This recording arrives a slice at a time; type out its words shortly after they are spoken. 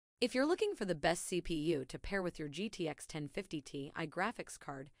If you're looking for the best CPU to pair with your GTX 1050 Ti graphics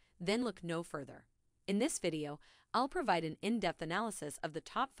card, then look no further. In this video, I'll provide an in-depth analysis of the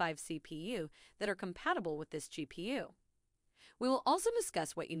top 5 CPU that are compatible with this GPU. We will also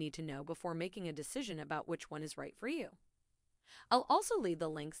discuss what you need to know before making a decision about which one is right for you. I'll also leave the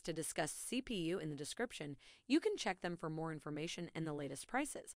links to discuss CPU in the description. You can check them for more information and the latest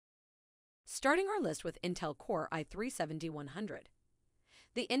prices. Starting our list with Intel Core i3-7100.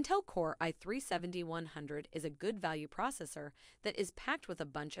 The Intel Core i3-7100 is a good value processor that is packed with a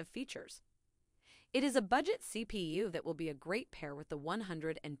bunch of features. It is a budget CPU that will be a great pair with the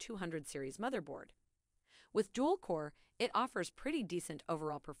 100 and 200 series motherboard. With dual core, it offers pretty decent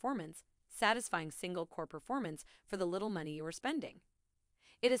overall performance, satisfying single-core performance for the little money you are spending.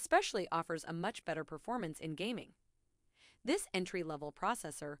 It especially offers a much better performance in gaming. This entry-level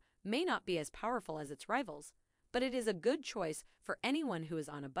processor may not be as powerful as its rivals, but it is a good choice for anyone who is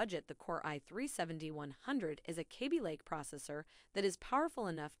on a budget. The Core i3-7100 is a Kaby Lake processor that is powerful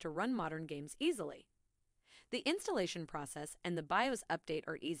enough to run modern games easily. The installation process and the BIOS update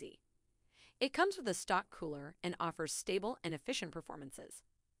are easy. It comes with a stock cooler and offers stable and efficient performances.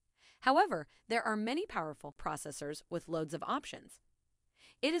 However, there are many powerful processors with loads of options.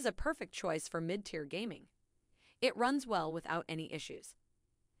 It is a perfect choice for mid-tier gaming. It runs well without any issues.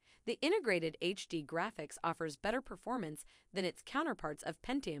 The integrated HD graphics offers better performance than its counterparts of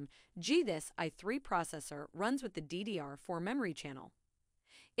Pentium G. This i3 processor runs with the DDR4 memory channel.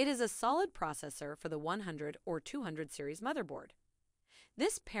 It is a solid processor for the 100 or 200 series motherboard.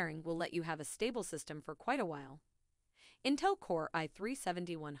 This pairing will let you have a stable system for quite a while. Intel Core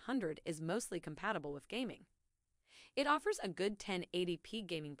i3-7100 is mostly compatible with gaming. It offers a good 1080p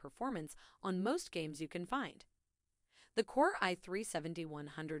gaming performance on most games you can find. The Core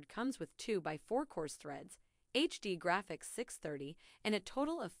i3-7100 comes with 2x4 core threads, HD graphics 630, and a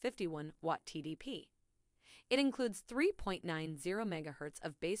total of 51-watt TDP. It includes 3.90 MHz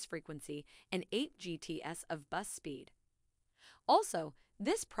of base frequency and 8 GTS of bus speed. Also,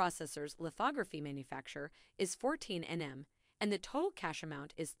 this processor's lithography manufacture is 14 nm, and the total cache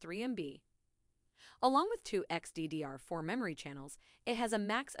amount is 3 MB. Along with 2 XDDR4 memory channels, it has a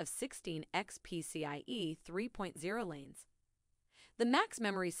max of 16 XPCIe 3.0 lanes. The max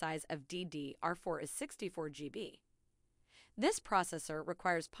memory size of DDR4 is 64 GB. This processor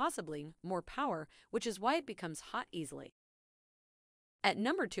requires possibly more power, which is why it becomes hot easily. At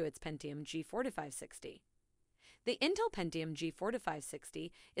number 2, it's Pentium G4560. The Intel Pentium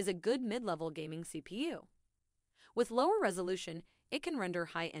G4560 is a good mid-level gaming CPU. With lower resolution, it can render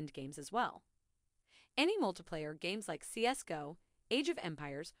high-end games as well. Any multiplayer games like CSGO, Age of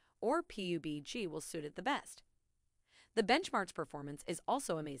Empires, or PUBG will suit it the best. The benchmark's performance is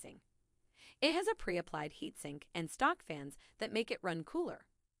also amazing. It has a pre-applied heatsink and stock fans that make it run cooler.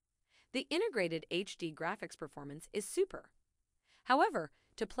 The integrated HD graphics performance is super. However,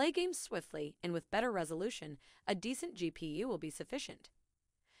 to play games swiftly and with better resolution, a decent GPU will be sufficient.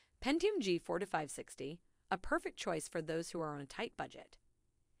 Pentium G4560, a perfect choice for those who are on a tight budget.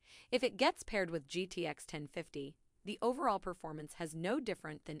 If it gets paired with GTX 1050, the overall performance has no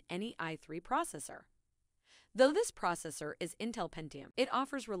different than any i3 processor. Though this processor is Intel Pentium, it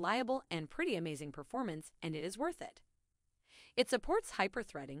offers reliable and pretty amazing performance, and it is worth it. It supports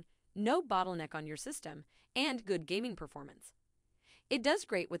hyper-threading, no bottleneck on your system, and good gaming performance. It does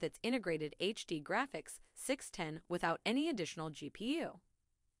great with its integrated HD graphics 610 without any additional GPU.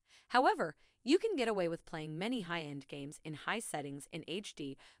 However, you can get away with playing many high-end games in high settings in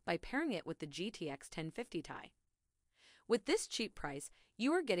HD by pairing it with the GTX 1050 Ti. With this cheap price,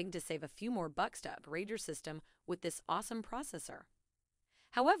 you are getting to save a few more bucks to upgrade your system with this awesome processor.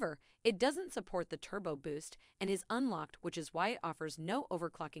 However, it doesn't support the turbo boost and is unlocked, which is why it offers no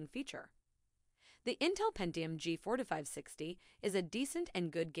overclocking feature. The Intel Pentium G4560 is a decent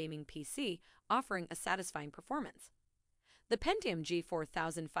and good gaming PC offering a satisfying performance. The Pentium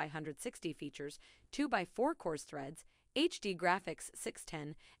G4560 features 2x4 core threads, HD graphics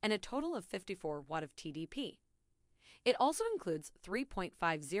 610, and a total of 54 watts of TDP. It also includes 3.50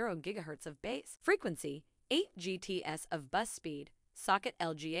 GHz of base frequency, 8 GTS of bus speed, socket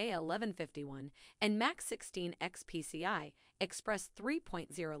LGA 1151, and max 16 XPCI Express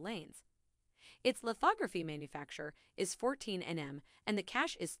 3.0 lanes. Its lithography manufacture is 14 nm, and the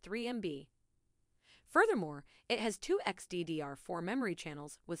cache is 3 MB. Furthermore, it has 2 XDDR4 memory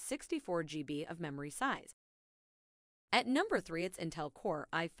channels with 64 GB of memory size. At number 3, it's Intel Core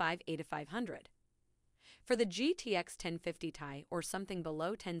i5-8500. For the GTX 1050 Ti or something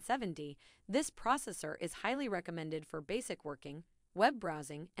below 1070, this processor is highly recommended for basic working, web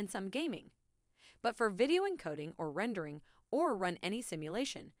browsing, and some gaming. But for video encoding or rendering or run any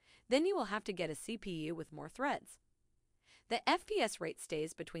simulation, then you will have to get a CPU with more threads. The FPS rate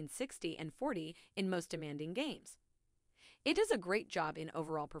stays between 60 and 40 in most demanding games. It does a great job in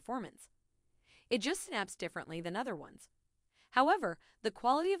overall performance. It just snaps differently than other ones. However, the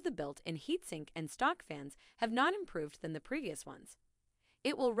quality of the built-in heatsink and stock fans have not improved than the previous ones.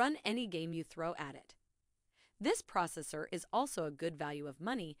 It will run any game you throw at it. This processor is also a good value of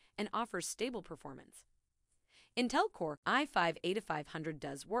money and offers stable performance. Intel Core i5-8500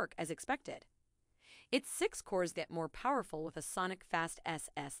 does work as expected. Its 6 cores get more powerful with a Sonic Fast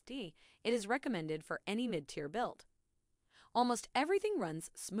SSD. It is recommended for any mid-tier build. Almost everything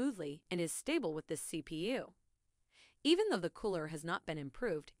runs smoothly and is stable with this CPU. Even though the cooler has not been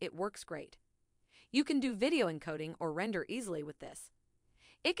improved, it works great. You can do video encoding or render easily with this.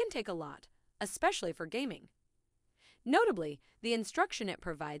 It can take a lot, especially for gaming. Notably, the instruction it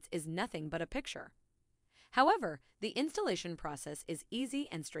provides is nothing but a picture. However, the installation process is easy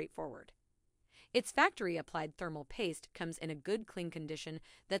and straightforward. Its factory-applied thermal paste comes in a good clean condition.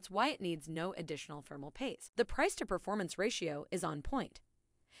 That's why it needs no additional thermal paste. The price-to-performance ratio is on point.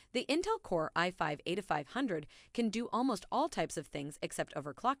 The Intel Core i5-8500 can do almost all types of things except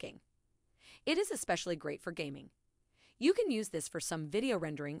overclocking. It is especially great for gaming. You can use this for some video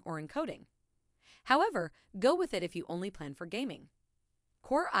rendering or encoding. However, go with it if you only plan for gaming.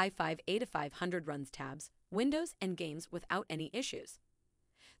 Core i5-8500 runs tabs, Windows, and games without any issues.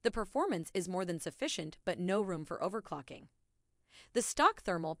 The performance is more than sufficient, but no room for overclocking. The stock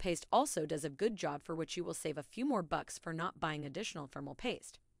thermal paste also does a good job, for which you will save a few more bucks for not buying additional thermal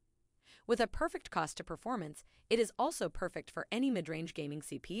paste. With a perfect cost to performance, it is also perfect for any mid-range gaming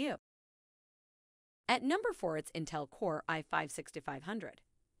CPU. At number 4, it's Intel Core i5-6500.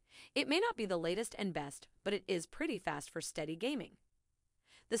 It may not be the latest and best, but it is pretty fast for steady gaming.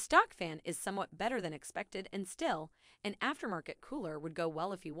 The stock fan is somewhat better than expected, and still, an aftermarket cooler would go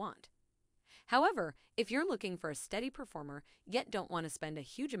well if you want. However, if you're looking for a steady performer yet don't want to spend a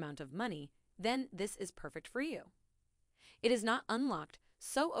huge amount of money, then this is perfect for you. It is not unlocked,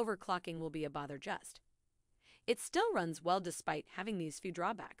 so overclocking will be a bother just. It still runs well despite having these few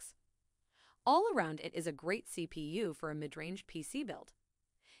drawbacks. All around, it is a great CPU for a mid-range PC build.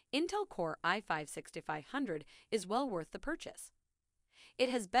 Intel Core i5-6500 is well worth the purchase. It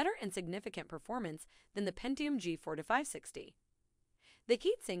has better and significant performance than the Pentium G4560. The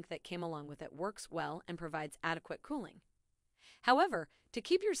heatsink that came along with it works well and provides adequate cooling. However, to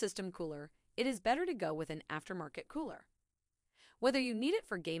keep your system cooler, it is better to go with an aftermarket cooler. Whether you need it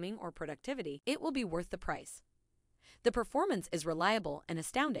for gaming or productivity, it will be worth the price. The performance is reliable and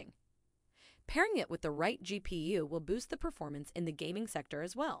astounding. Pairing it with the right GPU will boost the performance in the gaming sector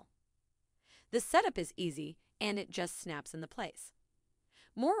as well. The setup is easy and it just snaps into place.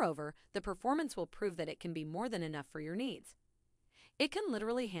 Moreover, the performance will prove that it can be more than enough for your needs. It can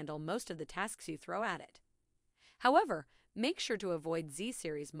literally handle most of the tasks you throw at it. However, make sure to avoid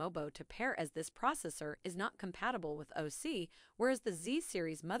Z-Series MOBO to pair, as this processor is not compatible with OC, whereas the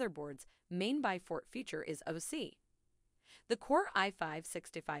Z-Series motherboard's main by default feature is OC. The Core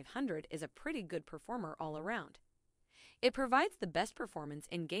i5-6500 is a pretty good performer all around. It provides the best performance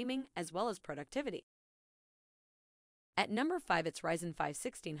in gaming as well as productivity. At number 5, it's Ryzen 5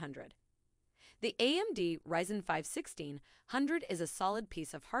 1600. The AMD Ryzen 5 1600 is a solid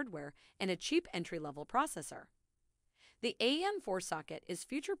piece of hardware and a cheap entry-level processor. The AM4 socket is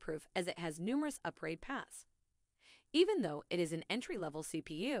future-proof as it has numerous upgrade paths. Even though it is an entry-level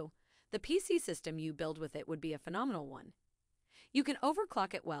CPU, the PC system you build with it would be a phenomenal one. You can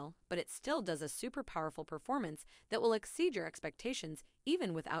overclock it well, but it still does a super powerful performance that will exceed your expectations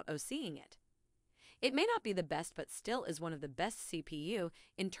even without OCing it. It may not be the best, but still is one of the best CPU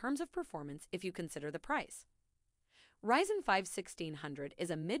in terms of performance if you consider the price. Ryzen 5 1600 is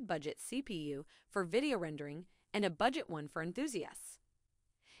a mid-budget CPU for video rendering and a budget one for enthusiasts.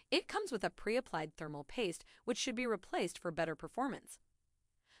 It comes with a pre-applied thermal paste, which should be replaced for better performance.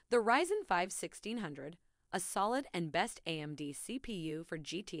 The Ryzen 5 1600, a solid and best AMD CPU for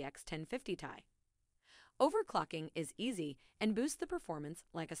GTX 1050 Ti. Overclocking is easy and boosts the performance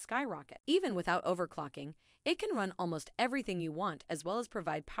like a skyrocket. Even without overclocking, it can run almost everything you want as well as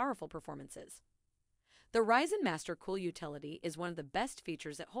provide powerful performances. The Ryzen Master Cool utility is one of the best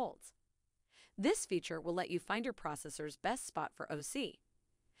features it holds. This feature will let you find your processor's best spot for OC.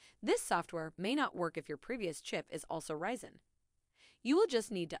 This software may not work if your previous chip is also Ryzen. You will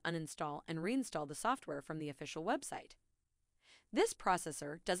just need to uninstall and reinstall the software from the official website. This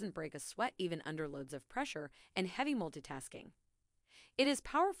processor doesn't break a sweat even under loads of pressure and heavy multitasking. It is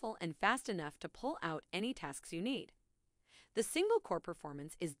powerful and fast enough to pull out any tasks you need. The single-core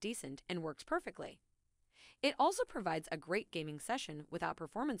performance is decent and works perfectly. It also provides a great gaming session without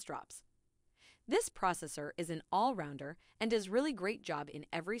performance drops. This processor is an all-rounder and does really great job in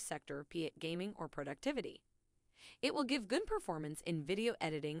every sector, be it gaming or productivity. It will give good performance in video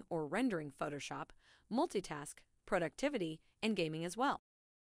editing or rendering Photoshop, multitask, productivity, and gaming as well.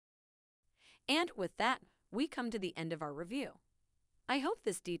 And with that, we come to the end of our review. I hope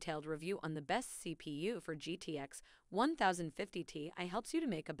this detailed review on the best CPU for GTX 1050 Ti helps you to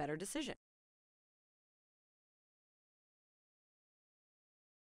make a better decision.